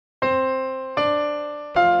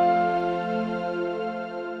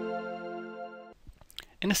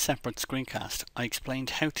In a separate screencast, I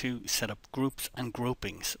explained how to set up groups and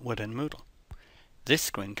groupings within Moodle.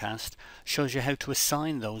 This screencast shows you how to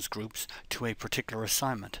assign those groups to a particular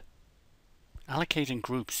assignment. Allocating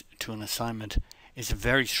groups to an assignment is a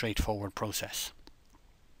very straightforward process.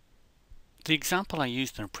 The example I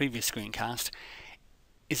used in a previous screencast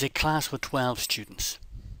is a class with 12 students.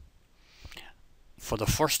 For the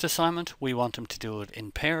first assignment, we want them to do it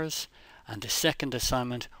in pairs, and the second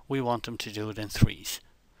assignment, we want them to do it in threes.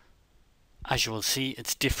 As you will see,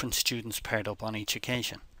 it's different students paired up on each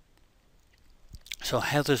occasion. So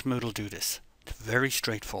how does Moodle do this? It's very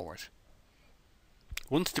straightforward.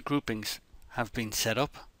 Once the groupings have been set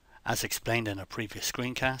up, as explained in a previous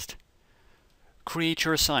screencast, create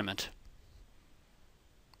your assignment.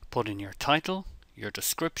 Put in your title, your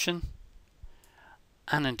description,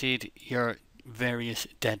 and indeed your various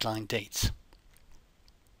deadline dates.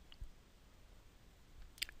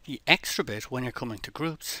 The extra bit when you're coming to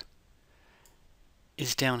groups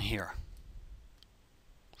is down here.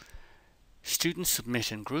 Students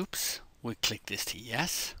submit in groups. We click this to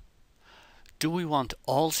yes. Do we want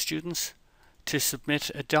all students to submit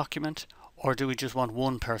a document, or do we just want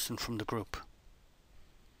one person from the group?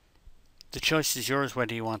 The choice is yours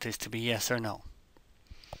whether you want this to be yes or no.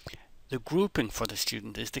 The grouping for the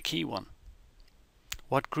student is the key one.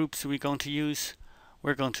 What groups are we going to use?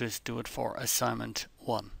 We're going to do it for assignment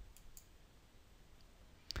 1.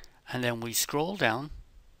 And then we scroll down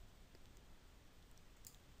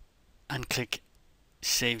and click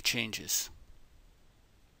Save Changes.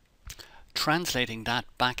 Translating that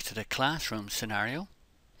back to the classroom scenario,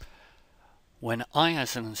 when I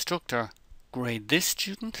as an instructor grade this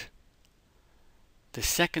student, the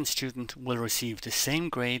second student will receive the same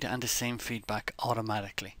grade and the same feedback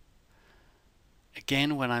automatically.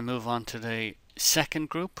 Again, when I move on to the second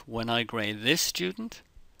group, when I grade this student,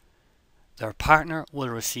 their partner will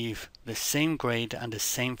receive the same grade and the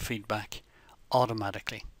same feedback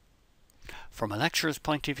automatically. From a lecturer's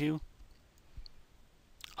point of view,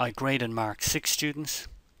 I grade and mark 6 students,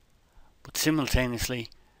 but simultaneously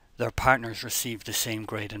their partners receive the same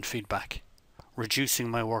grade and feedback, reducing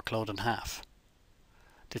my workload in half.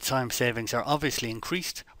 The time savings are obviously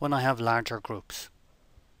increased when I have larger groups.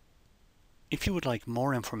 If you would like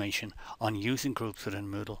more information on using groups within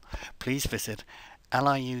Moodle, please visit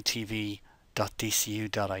liutv.dcu.ie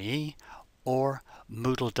or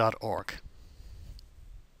moodle.org.